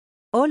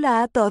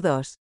Hola a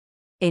todos.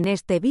 En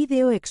este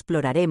vídeo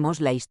exploraremos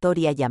la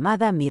historia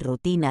llamada Mi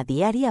rutina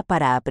diaria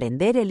para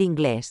aprender el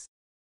inglés.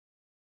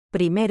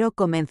 Primero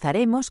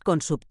comenzaremos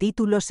con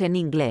subtítulos en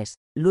inglés,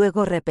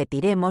 luego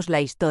repetiremos la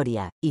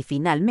historia, y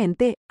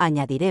finalmente,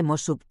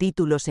 añadiremos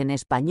subtítulos en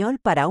español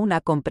para una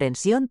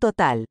comprensión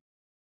total.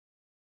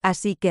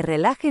 Así que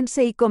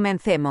relájense y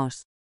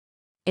comencemos.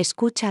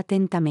 Escucha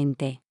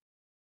atentamente.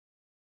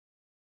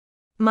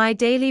 My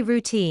daily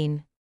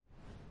routine.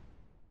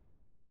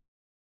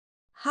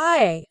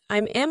 Hi,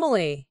 I'm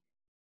Emily.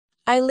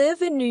 I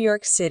live in New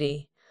York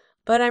City,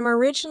 but I'm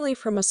originally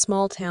from a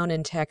small town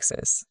in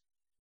Texas.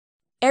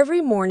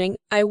 Every morning,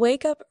 I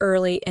wake up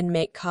early and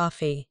make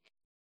coffee.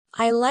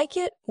 I like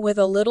it with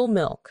a little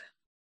milk.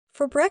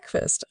 For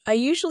breakfast, I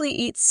usually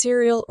eat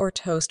cereal or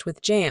toast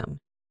with jam.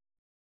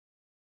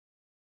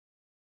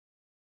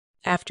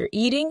 After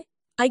eating,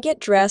 I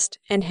get dressed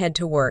and head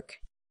to work.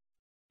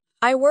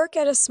 I work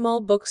at a small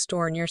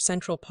bookstore near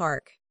Central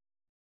Park.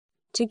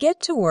 To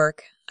get to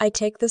work, I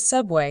take the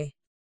subway.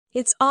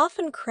 It's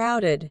often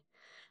crowded,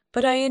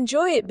 but I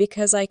enjoy it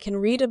because I can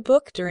read a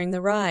book during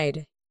the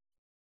ride.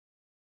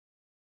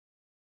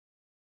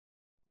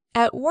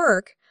 At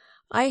work,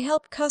 I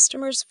help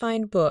customers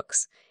find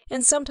books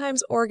and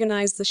sometimes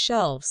organize the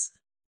shelves.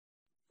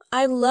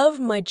 I love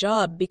my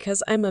job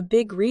because I'm a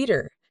big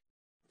reader.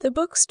 The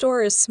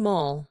bookstore is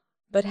small,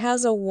 but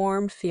has a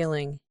warm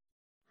feeling.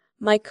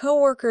 My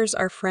coworkers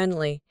are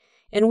friendly,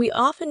 and we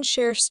often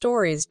share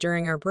stories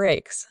during our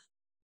breaks.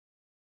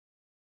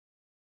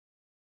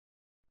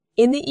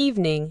 In the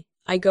evening,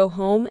 I go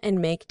home and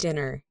make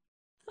dinner.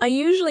 I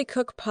usually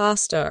cook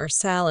pasta or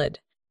salad.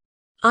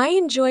 I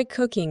enjoy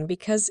cooking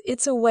because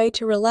it's a way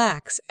to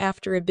relax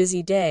after a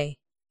busy day.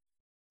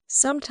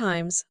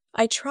 Sometimes,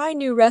 I try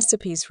new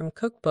recipes from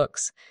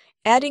cookbooks,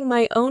 adding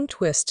my own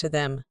twist to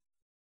them.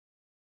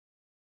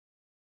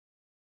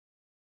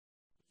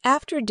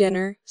 After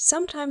dinner,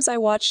 sometimes I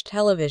watch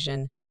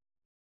television.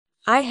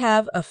 I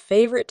have a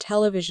favorite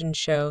television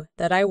show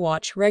that I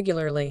watch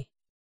regularly.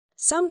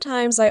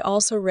 Sometimes I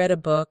also read a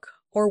book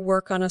or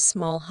work on a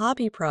small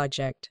hobby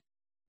project.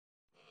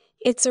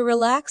 It's a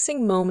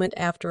relaxing moment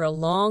after a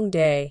long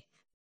day.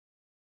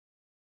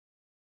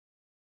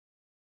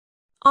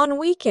 On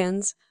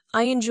weekends,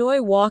 I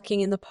enjoy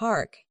walking in the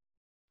park.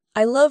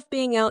 I love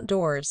being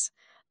outdoors,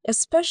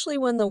 especially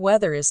when the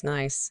weather is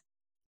nice.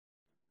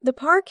 The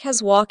park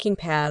has walking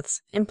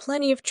paths and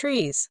plenty of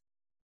trees.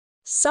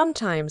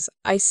 Sometimes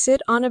I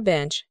sit on a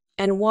bench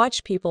and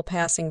watch people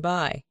passing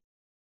by.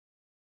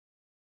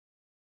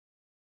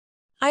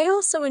 I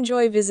also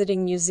enjoy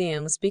visiting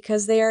museums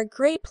because they are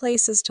great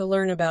places to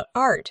learn about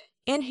art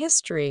and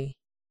history.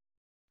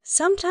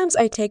 Sometimes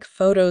I take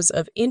photos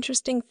of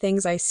interesting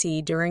things I see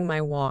during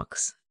my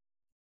walks.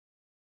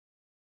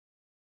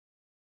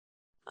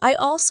 I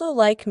also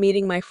like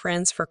meeting my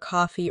friends for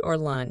coffee or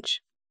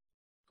lunch.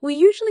 We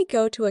usually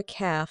go to a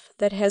cafe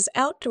that has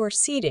outdoor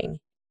seating.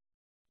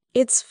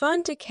 It's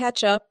fun to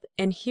catch up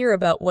and hear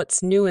about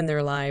what's new in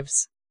their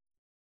lives.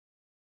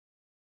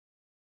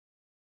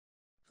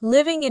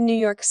 Living in New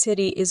York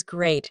City is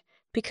great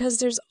because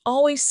there's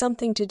always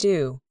something to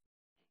do.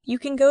 You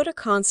can go to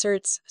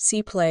concerts,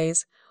 see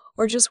plays,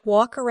 or just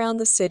walk around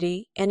the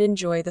city and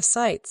enjoy the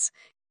sights.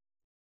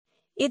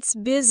 It's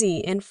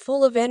busy and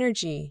full of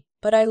energy,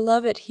 but I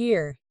love it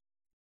here.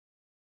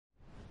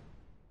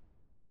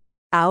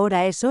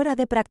 Ahora es hora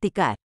de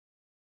practicar.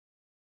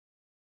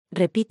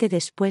 Repite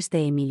después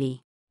de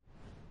Emily.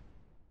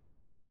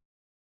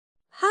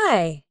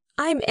 Hi,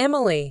 I'm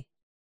Emily.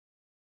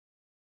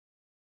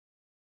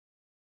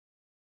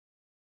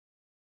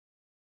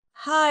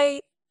 Hi,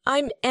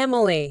 I'm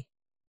Emily.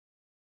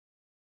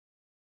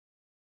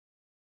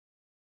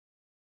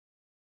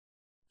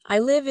 I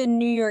live in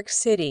New York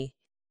City.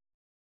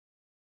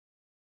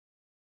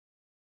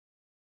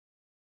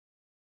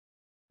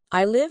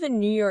 I live in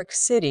New York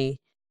City,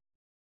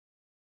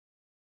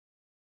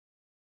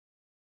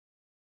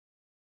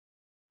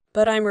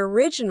 but I'm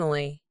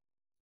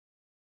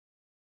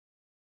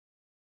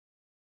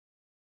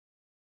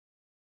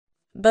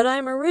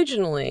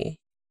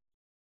originally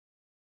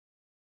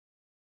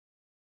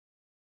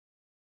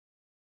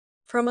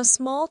from a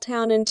small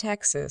town in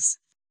Texas.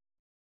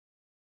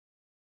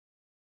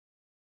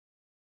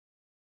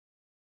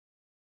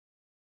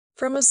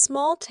 From a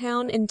small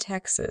town in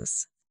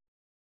Texas.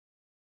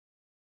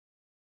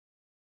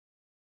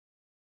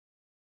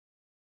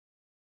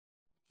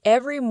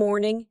 Every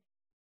morning,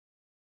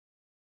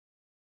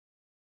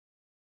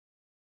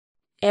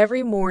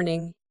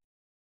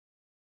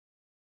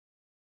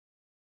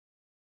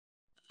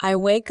 I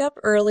wake up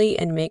early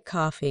and make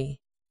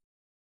coffee.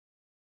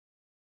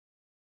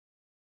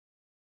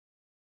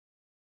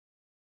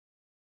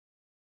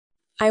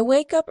 I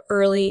wake up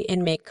early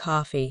and make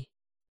coffee.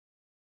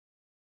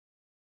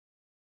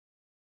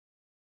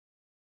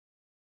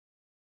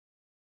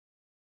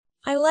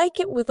 I like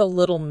it with a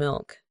little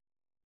milk.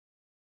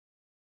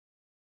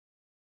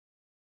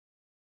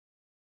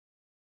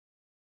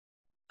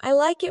 I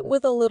like it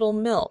with a little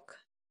milk.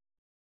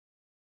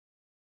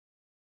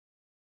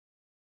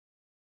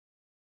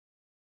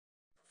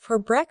 For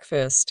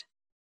breakfast.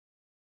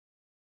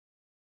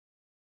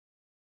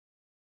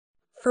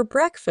 For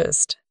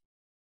breakfast.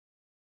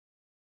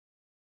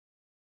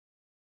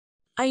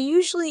 I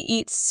usually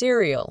eat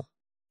cereal.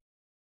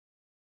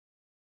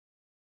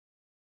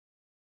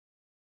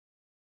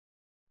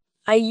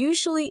 I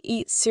usually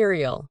eat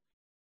cereal.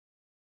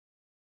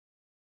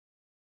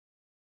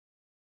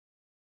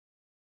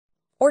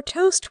 Or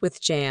toast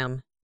with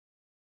jam.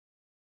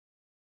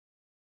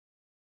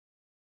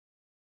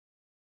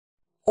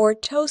 Or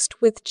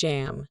toast with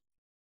jam.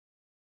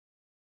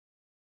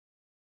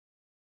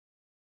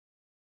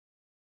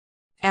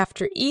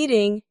 After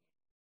eating.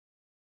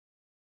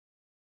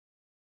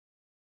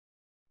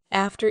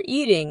 After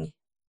eating.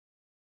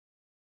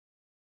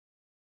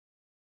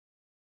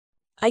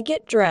 I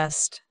get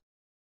dressed.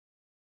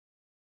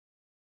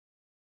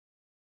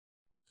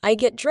 I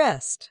get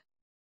dressed.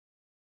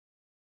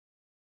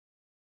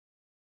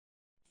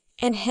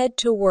 And head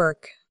to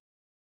work.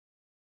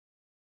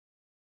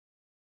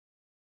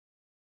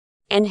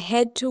 And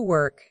head to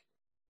work.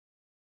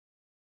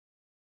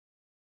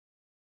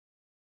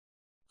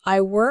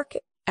 I work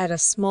at a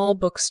small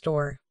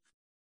bookstore.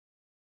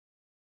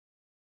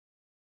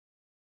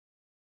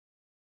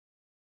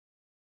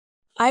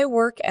 I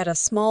work at a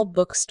small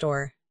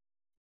bookstore.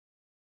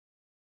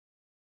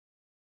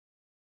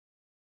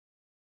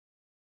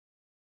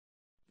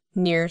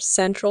 Near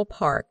Central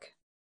Park.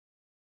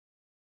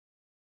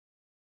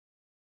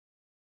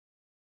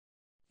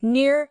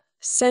 Near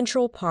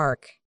Central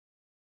Park.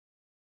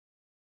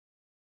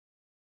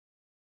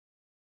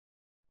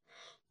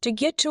 To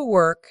get to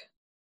work.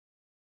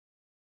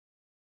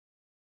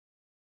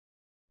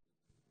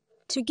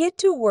 To get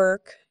to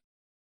work.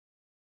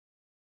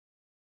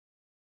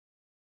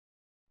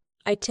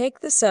 I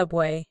take the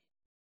subway.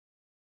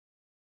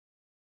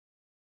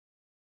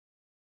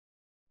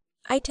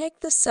 I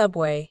take the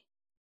subway.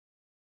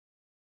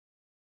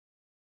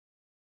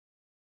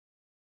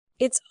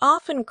 It's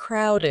often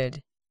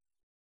crowded.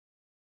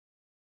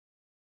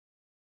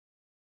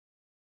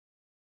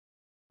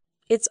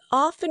 It's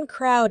often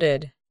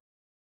crowded.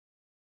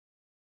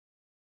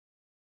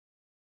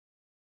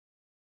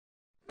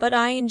 But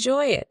I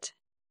enjoy it.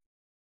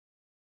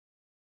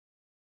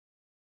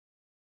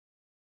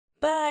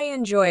 But I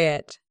enjoy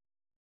it.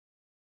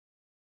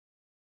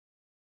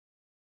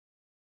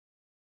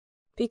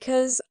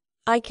 Because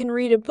I can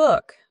read a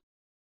book.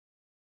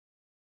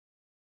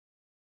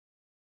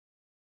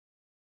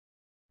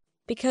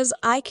 Because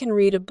I can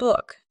read a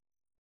book.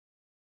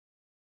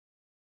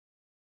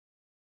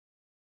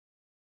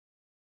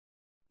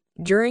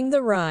 During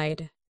the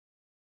ride.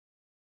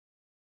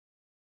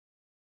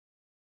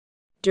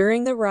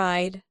 During the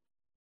ride.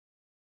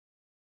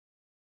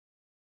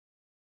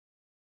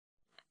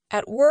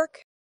 At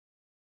work.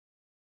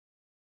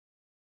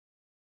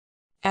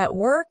 At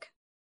work.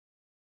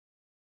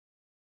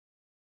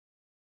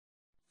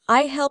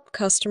 I help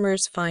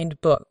customers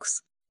find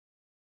books.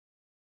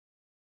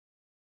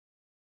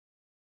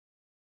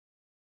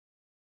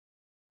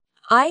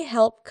 I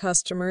help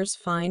customers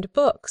find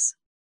books.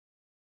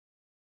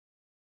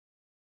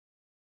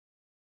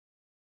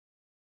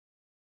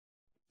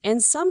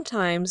 And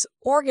sometimes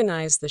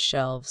organize the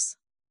shelves.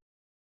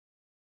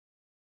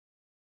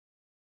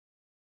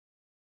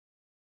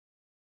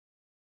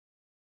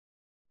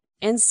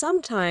 And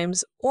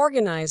sometimes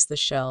organize the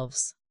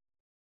shelves.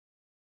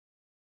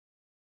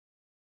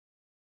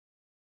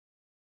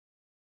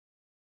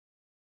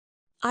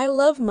 I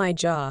love my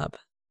job.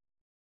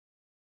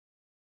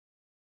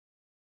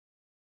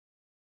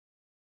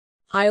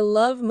 I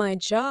love my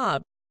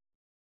job.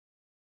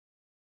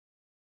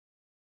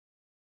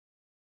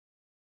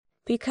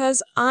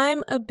 Because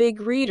I'm a big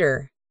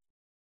reader.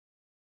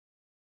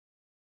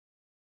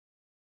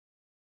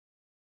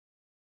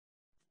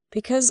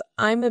 Because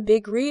I'm a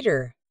big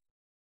reader.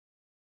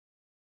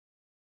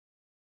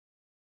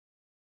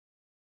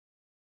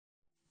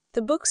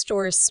 The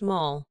bookstore is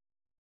small.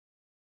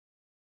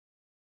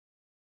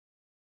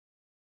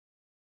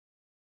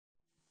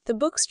 The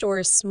bookstore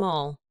is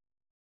small.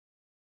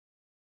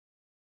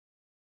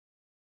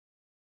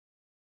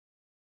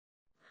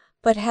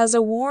 But has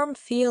a warm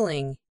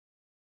feeling.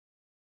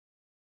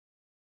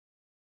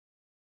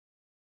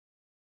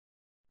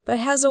 But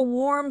has a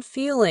warm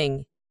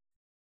feeling.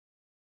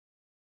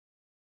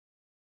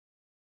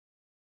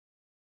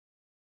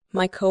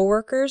 My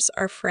coworkers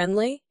are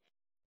friendly.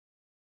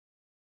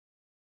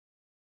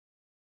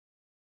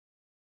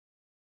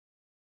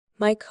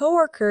 My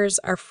coworkers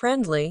are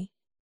friendly.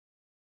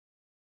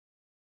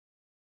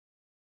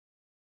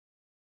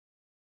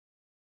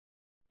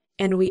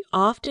 And we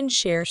often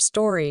share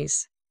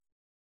stories.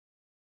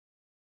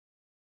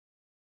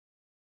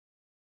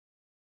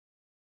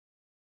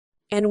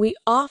 And we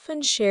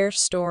often share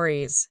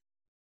stories.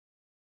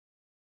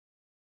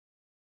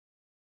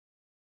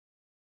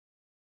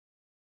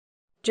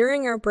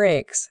 During our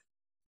breaks.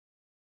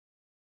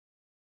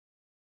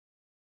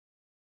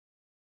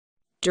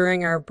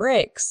 During our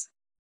breaks.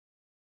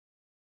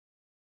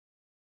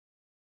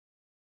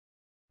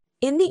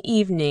 In the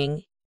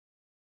evening.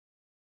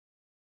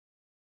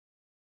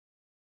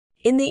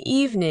 In the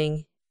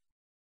evening,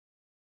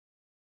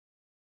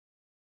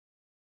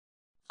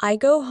 I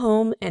go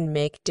home and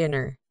make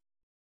dinner.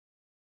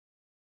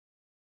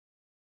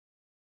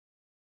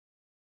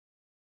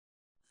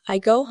 I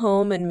go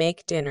home and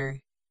make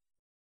dinner.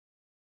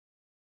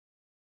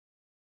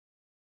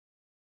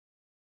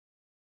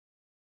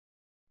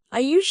 I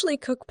usually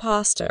cook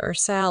pasta or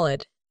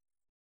salad.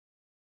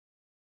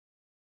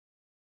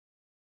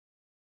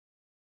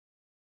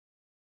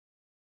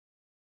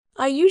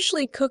 I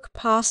usually cook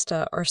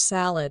pasta or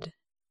salad.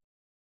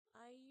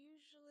 I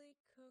usually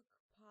cook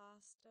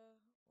pasta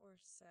or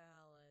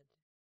salad.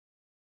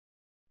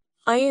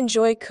 I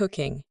enjoy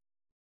cooking.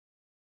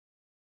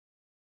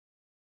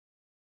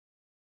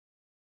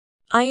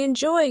 I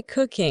enjoy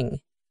cooking.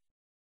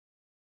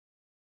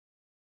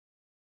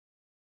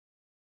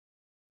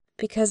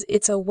 Because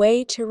it's a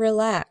way to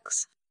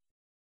relax.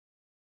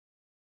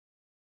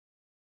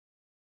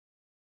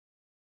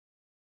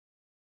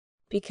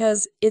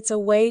 Because it's a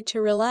way to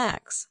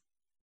relax.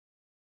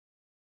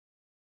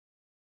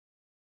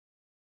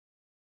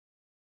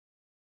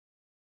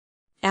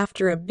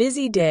 After a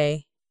busy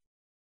day.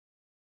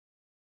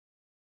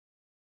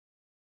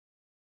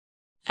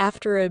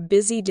 After a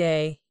busy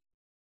day.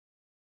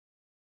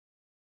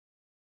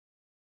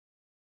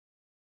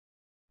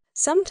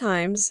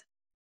 Sometimes.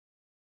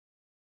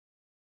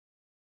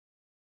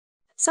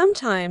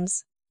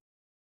 Sometimes.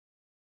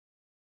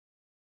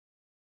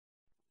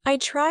 I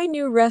try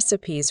new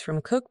recipes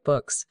from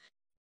cookbooks.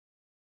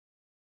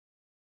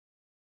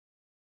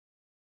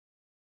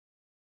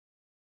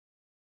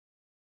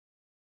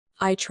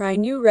 I try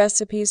new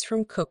recipes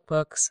from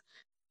cookbooks.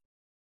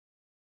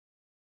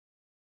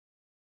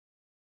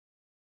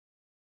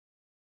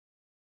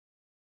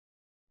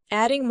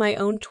 Adding my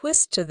own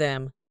twist to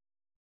them.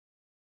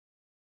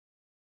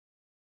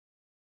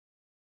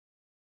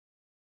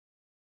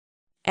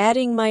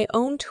 Adding my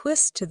own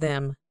twist to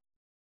them.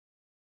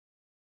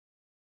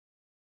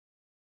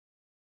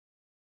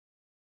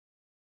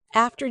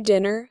 After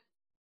dinner.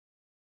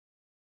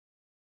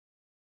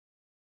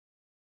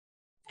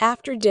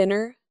 After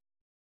dinner.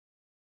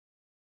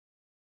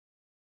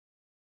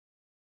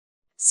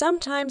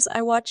 Sometimes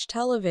I watch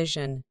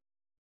television.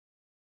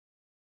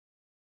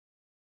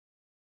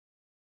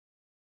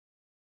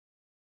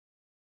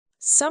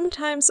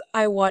 Sometimes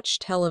I watch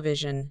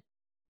television.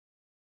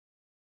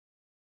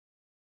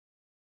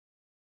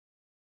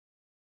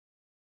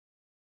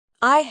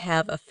 I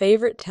have a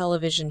favorite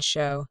television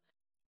show.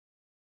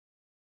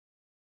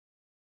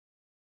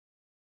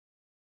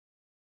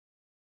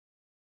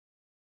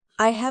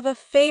 I have a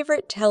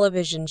favorite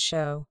television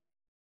show.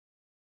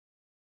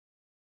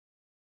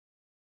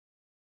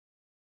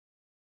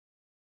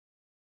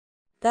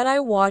 That I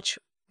watch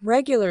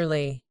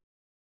regularly.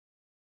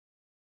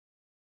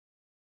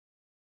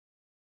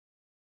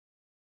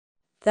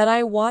 That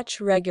I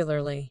watch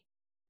regularly.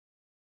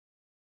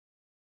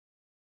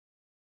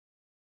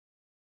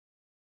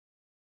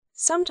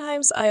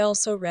 Sometimes I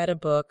also read a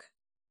book.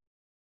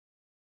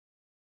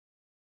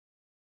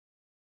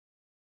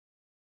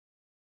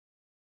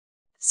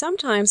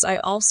 Sometimes I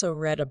also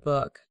read a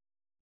book.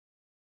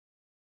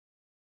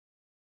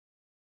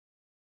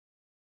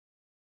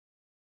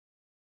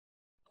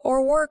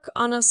 Or work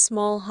on a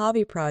small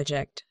hobby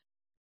project.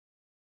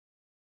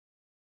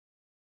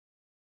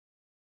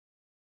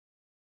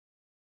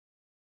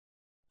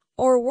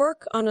 Or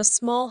work on a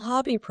small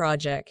hobby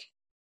project.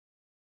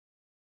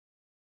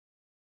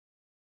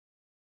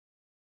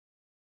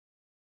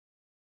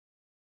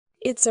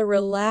 It's a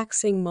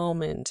relaxing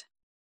moment.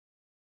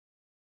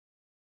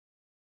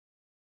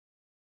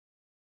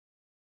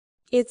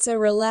 It's a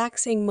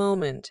relaxing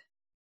moment.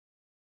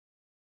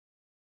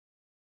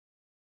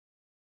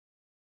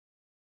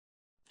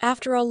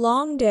 After a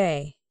long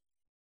day.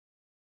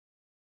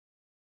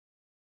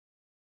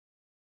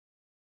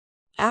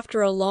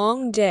 After a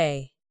long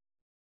day.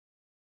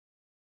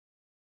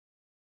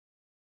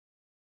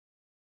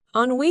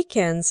 On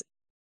weekends.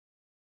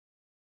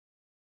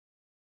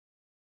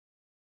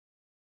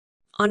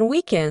 On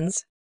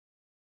weekends.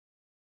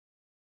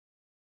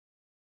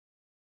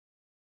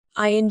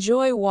 I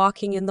enjoy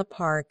walking in the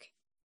park.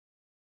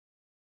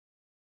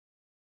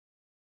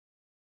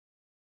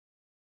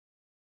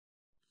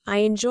 I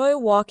enjoy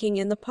walking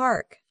in the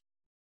park.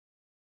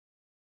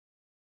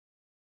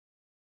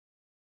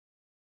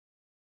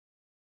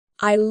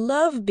 I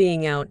love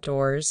being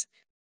outdoors.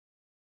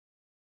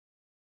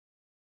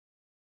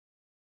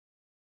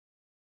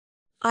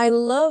 I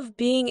love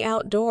being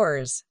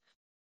outdoors.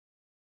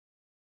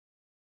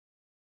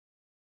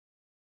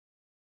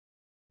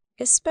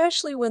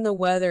 Especially when the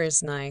weather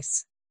is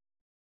nice.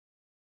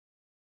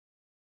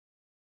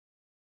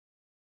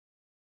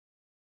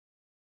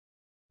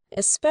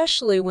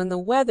 Especially when the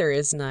weather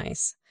is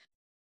nice.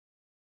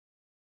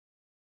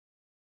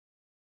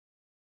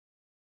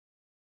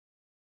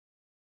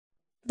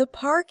 The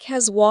park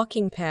has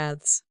walking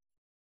paths.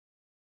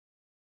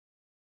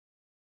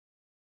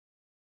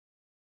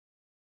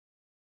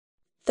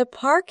 The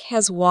park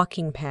has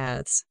walking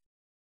paths.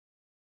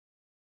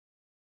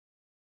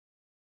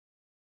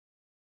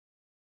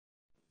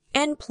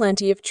 and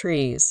plenty of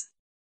trees.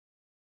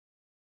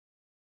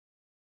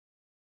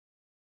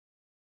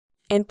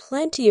 And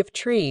plenty of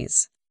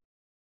trees.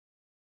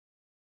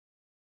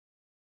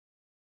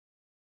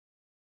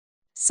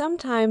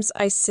 Sometimes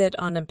I sit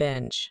on a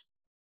bench.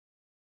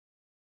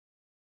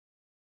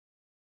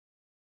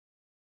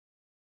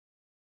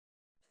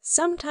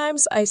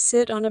 Sometimes I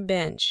sit on a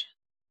bench.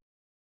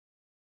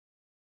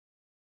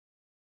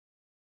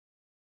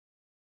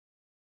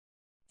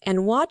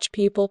 And watch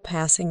people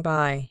passing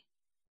by.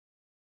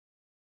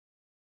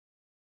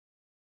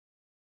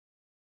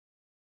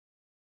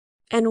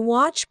 And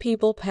watch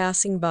people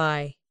passing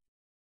by.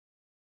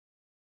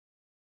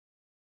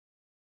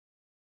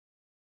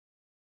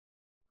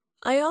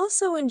 I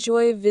also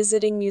enjoy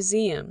visiting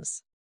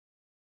museums.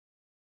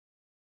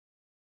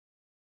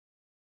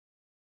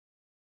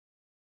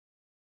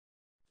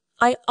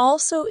 I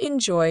also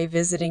enjoy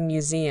visiting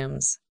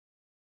museums.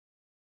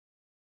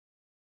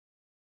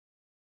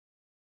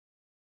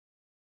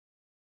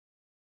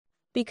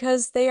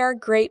 Because they are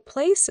great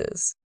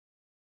places.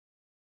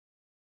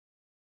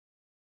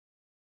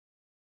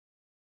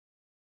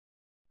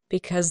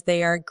 Because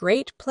they are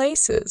great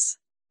places.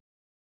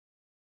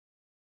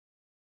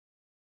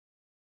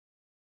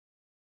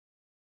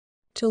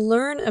 To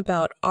learn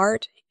about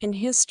art and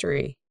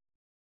history.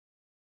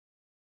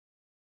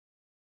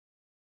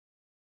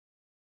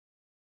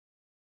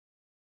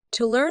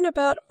 To learn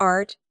about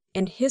art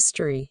and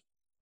history.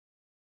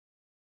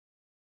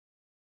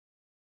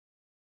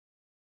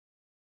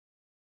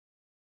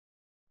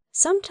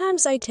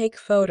 Sometimes I take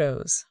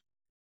photos.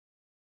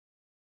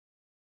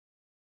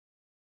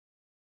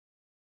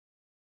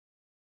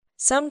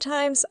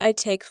 Sometimes I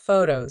take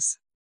photos.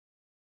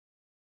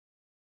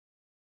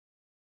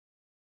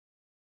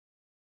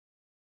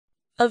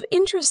 Of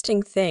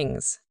interesting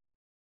things.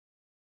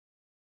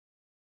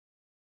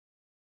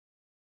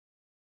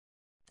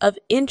 Of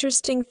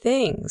interesting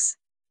things.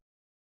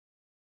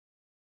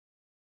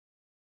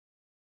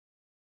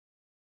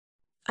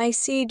 I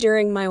see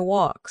during my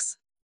walks.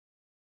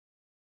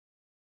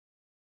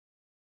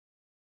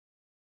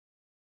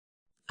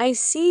 I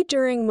see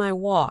during my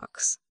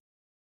walks.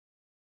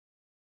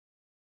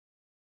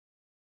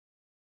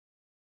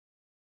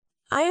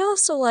 I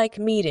also like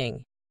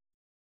meeting.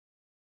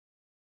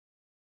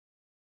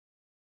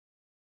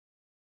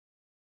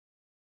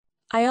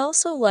 I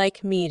also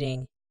like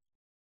meeting.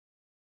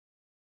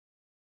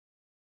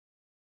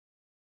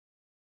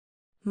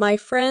 My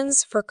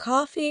friends for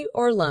coffee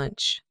or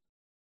lunch.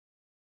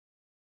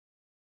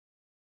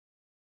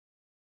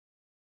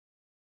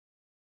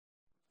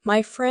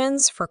 My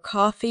friends for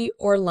coffee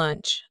or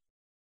lunch.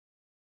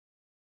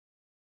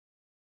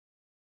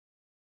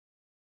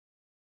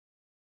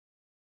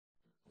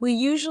 We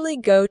usually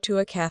go to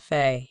a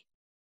cafe.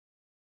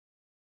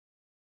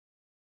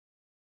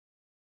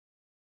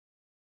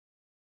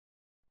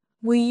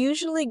 We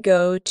usually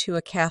go to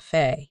a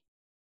cafe.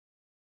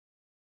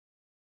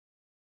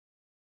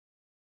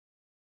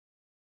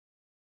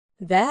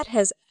 That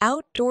has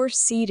outdoor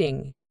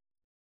seating.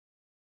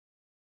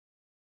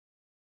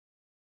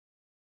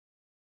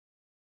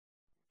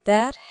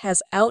 That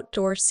has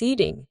outdoor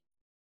seating.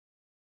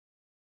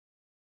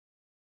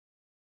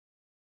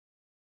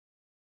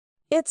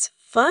 It's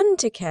fun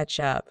to catch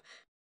up.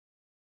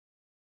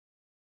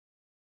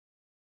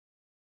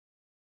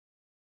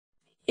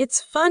 It's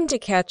fun to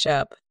catch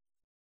up.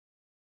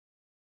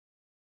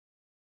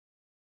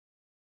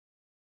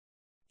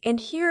 And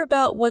hear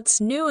about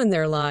what's new in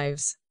their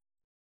lives.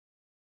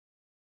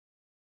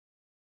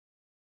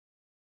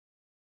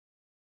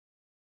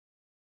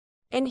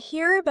 And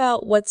hear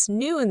about what's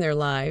new in their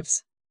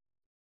lives.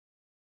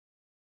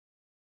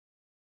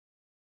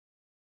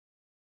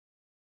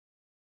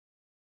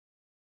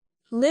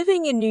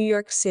 Living in New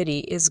York City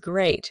is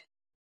great.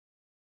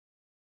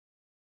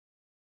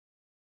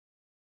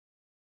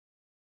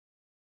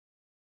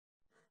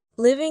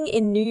 Living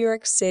in New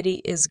York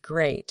City is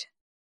great.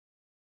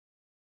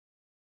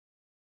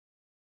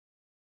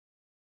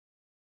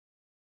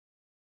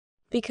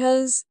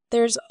 Because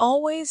there's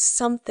always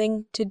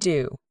something to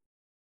do.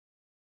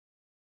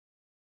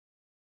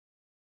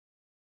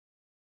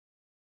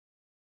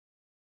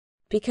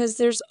 Because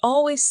there's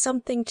always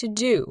something to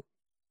do.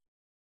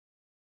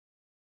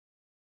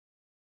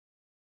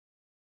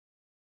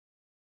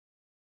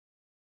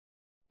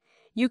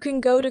 You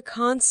can go to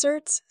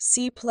concerts,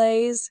 see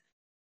plays.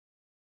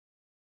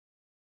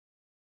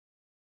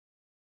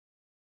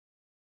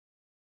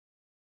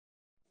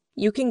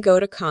 You can go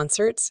to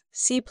concerts,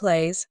 see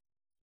plays.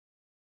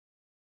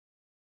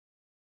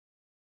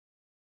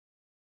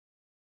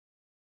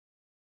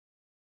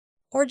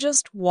 Or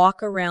just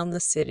walk around the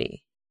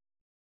city.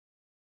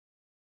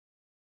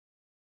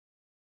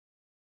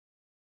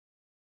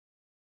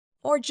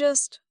 Or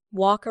just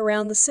walk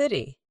around the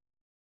city.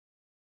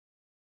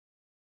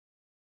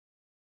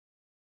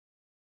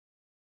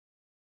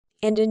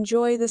 And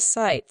enjoy the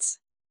sights.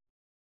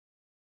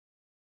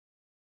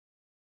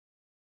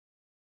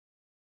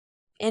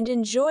 And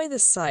enjoy the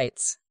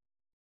sights.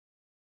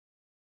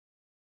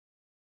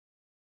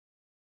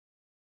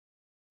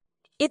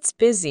 It's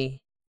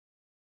busy.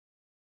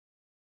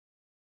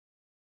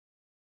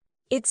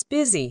 It's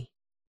busy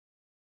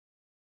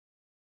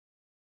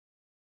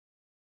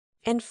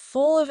and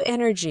full of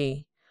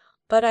energy,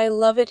 but I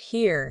love it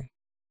here.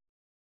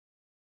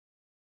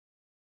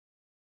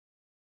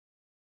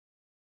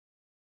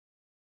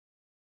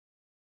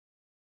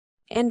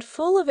 And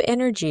full of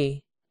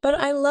energy, but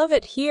I love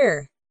it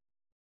here.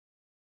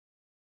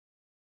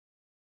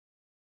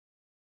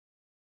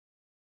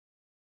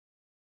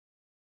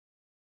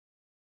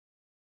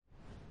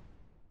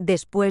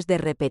 Después de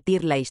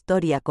repetir la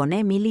historia con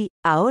Emily,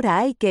 ahora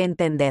hay que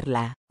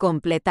entenderla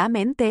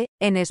completamente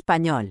en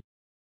español.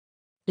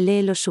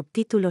 Lee los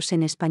subtítulos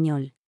en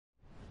español.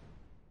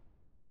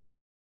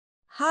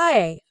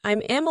 Hi,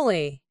 I'm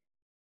Emily.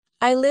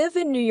 I live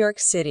in New York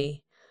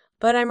City,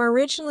 but I'm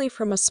originally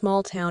from a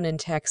small town in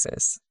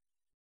Texas.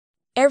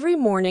 Every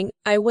morning,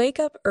 I wake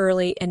up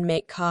early and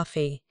make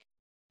coffee.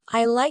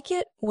 I like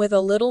it with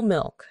a little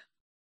milk.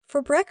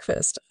 For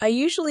breakfast, I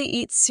usually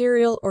eat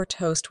cereal or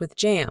toast with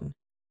jam.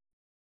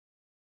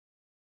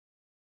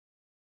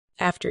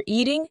 After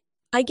eating,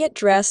 I get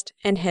dressed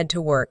and head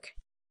to work.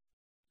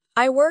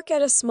 I work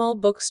at a small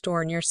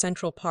bookstore near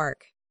Central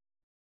Park.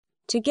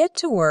 To get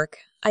to work,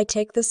 I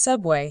take the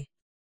subway.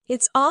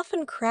 It's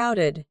often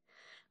crowded,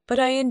 but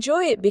I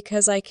enjoy it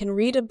because I can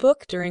read a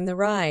book during the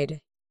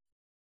ride.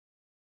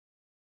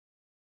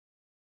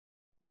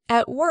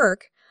 At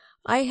work,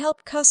 I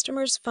help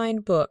customers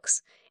find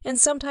books and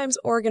sometimes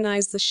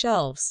organize the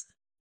shelves.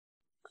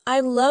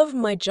 I love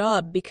my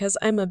job because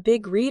I'm a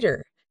big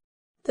reader.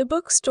 The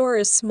bookstore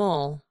is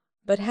small,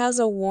 but has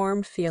a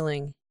warm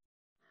feeling.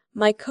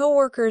 My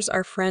coworkers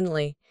are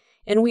friendly,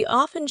 and we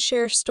often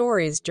share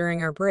stories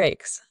during our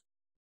breaks.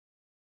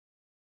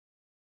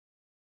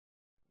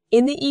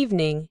 In the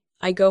evening,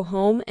 I go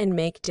home and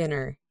make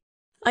dinner.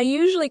 I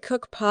usually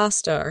cook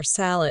pasta or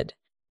salad.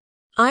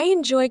 I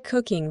enjoy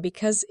cooking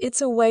because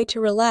it's a way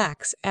to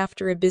relax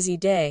after a busy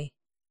day.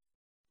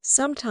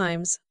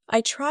 Sometimes,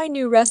 I try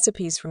new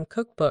recipes from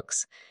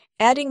cookbooks,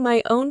 adding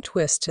my own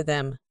twist to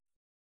them.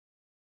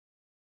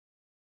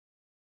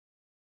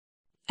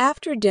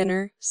 After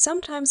dinner,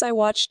 sometimes I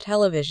watch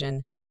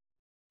television.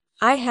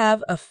 I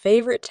have a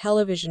favorite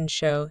television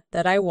show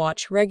that I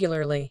watch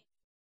regularly.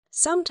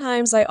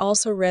 Sometimes I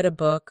also read a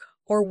book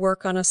or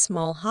work on a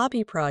small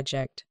hobby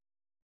project.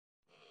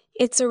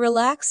 It's a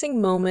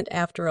relaxing moment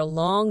after a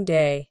long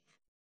day.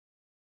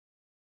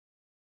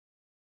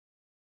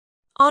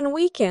 On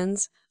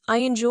weekends, I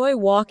enjoy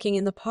walking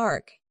in the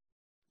park.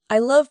 I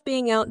love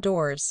being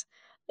outdoors,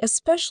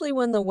 especially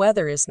when the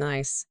weather is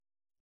nice.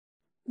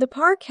 The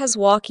park has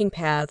walking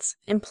paths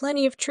and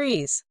plenty of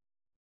trees.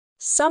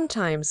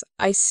 Sometimes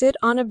I sit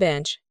on a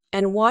bench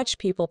and watch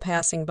people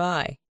passing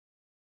by.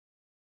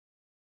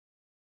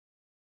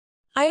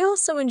 I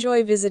also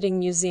enjoy visiting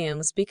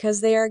museums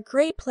because they are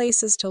great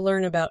places to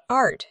learn about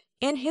art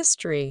and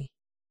history.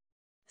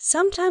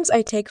 Sometimes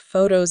I take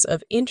photos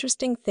of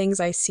interesting things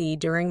I see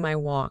during my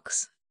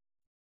walks.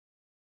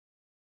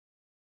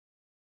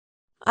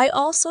 I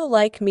also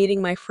like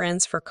meeting my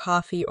friends for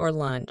coffee or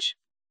lunch.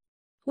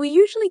 We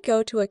usually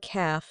go to a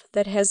cafe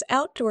that has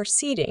outdoor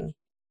seating.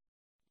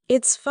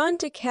 It's fun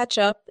to catch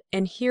up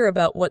and hear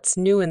about what's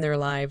new in their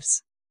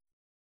lives.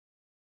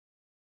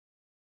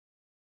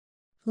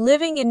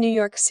 Living in New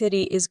York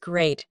City is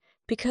great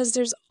because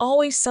there's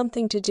always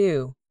something to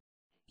do.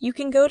 You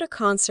can go to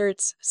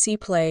concerts, see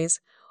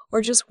plays,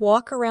 or just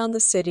walk around the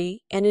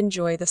city and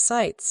enjoy the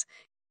sights.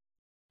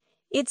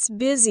 It's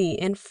busy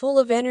and full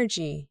of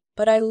energy,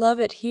 but I love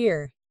it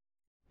here.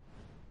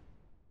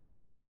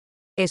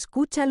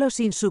 Escúchalo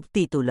sin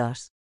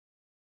subtítulos.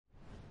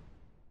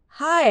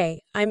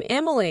 Hi, I'm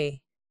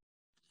Emily.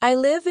 I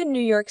live in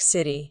New York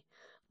City,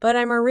 but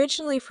I'm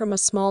originally from a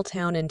small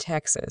town in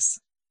Texas.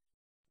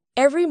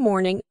 Every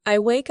morning, I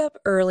wake up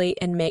early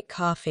and make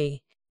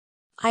coffee.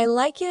 I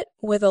like it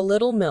with a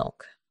little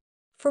milk.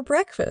 For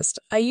breakfast,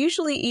 I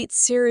usually eat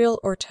cereal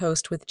or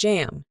toast with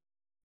jam.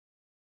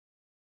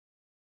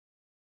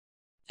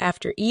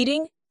 After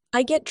eating,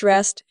 I get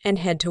dressed and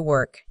head to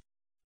work.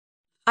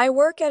 I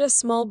work at a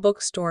small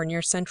bookstore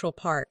near Central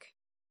Park.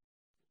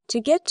 To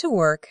get to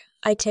work,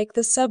 I take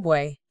the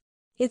subway.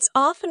 It's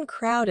often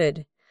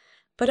crowded,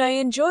 but I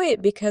enjoy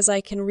it because I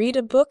can read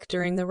a book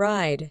during the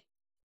ride.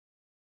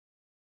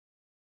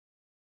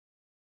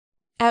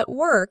 At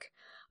work,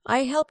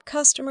 I help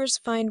customers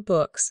find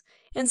books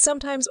and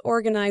sometimes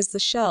organize the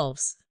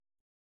shelves.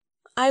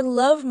 I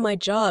love my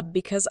job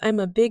because I'm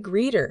a big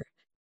reader.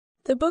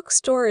 The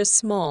bookstore is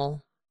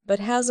small, but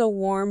has a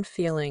warm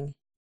feeling.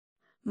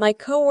 My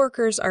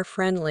coworkers are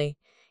friendly,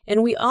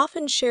 and we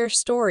often share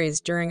stories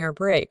during our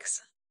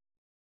breaks.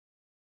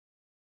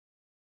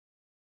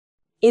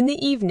 In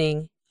the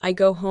evening, I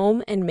go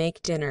home and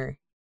make dinner.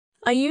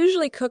 I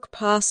usually cook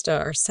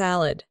pasta or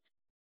salad.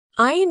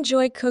 I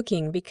enjoy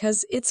cooking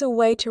because it's a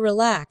way to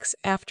relax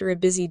after a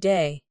busy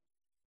day.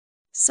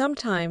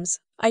 Sometimes,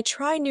 I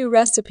try new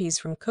recipes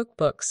from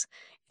cookbooks,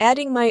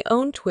 adding my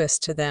own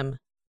twist to them.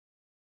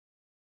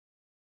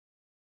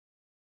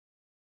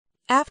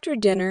 After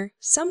dinner,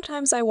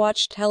 sometimes I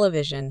watch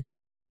television.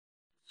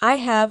 I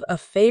have a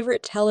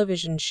favorite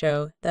television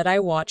show that I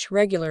watch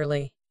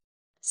regularly.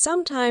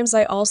 Sometimes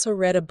I also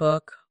read a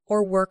book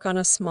or work on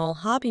a small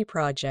hobby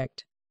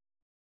project.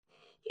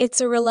 It's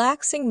a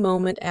relaxing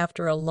moment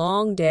after a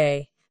long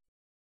day.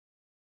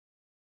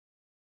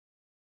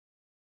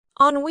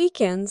 On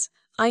weekends,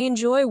 I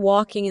enjoy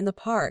walking in the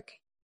park.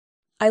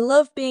 I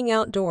love being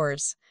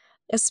outdoors,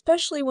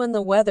 especially when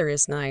the weather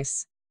is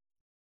nice.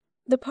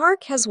 The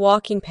park has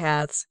walking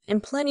paths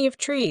and plenty of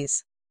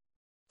trees.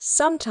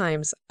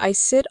 Sometimes I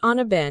sit on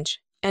a bench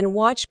and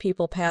watch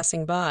people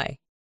passing by.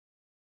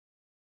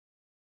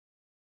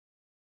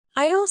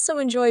 I also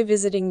enjoy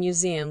visiting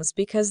museums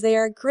because they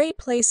are great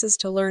places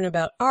to learn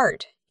about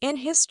art and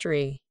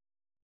history.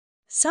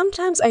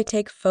 Sometimes I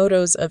take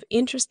photos of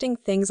interesting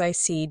things I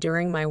see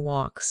during my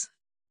walks.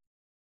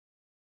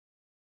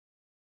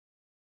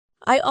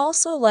 I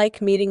also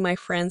like meeting my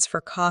friends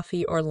for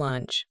coffee or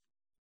lunch.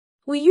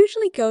 We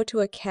usually go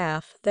to a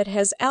cafe that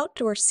has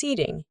outdoor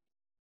seating.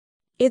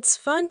 It's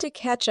fun to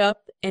catch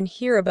up and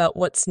hear about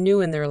what's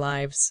new in their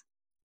lives.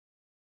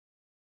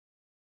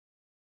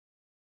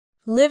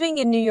 Living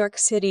in New York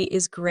City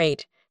is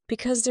great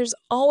because there's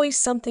always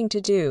something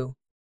to do.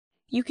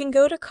 You can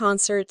go to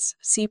concerts,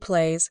 see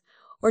plays,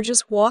 or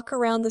just walk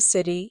around the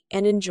city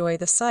and enjoy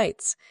the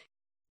sights.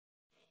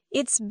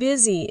 It's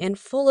busy and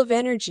full of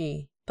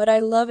energy, but I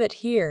love it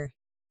here.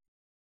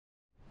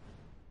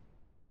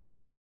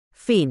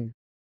 Fin.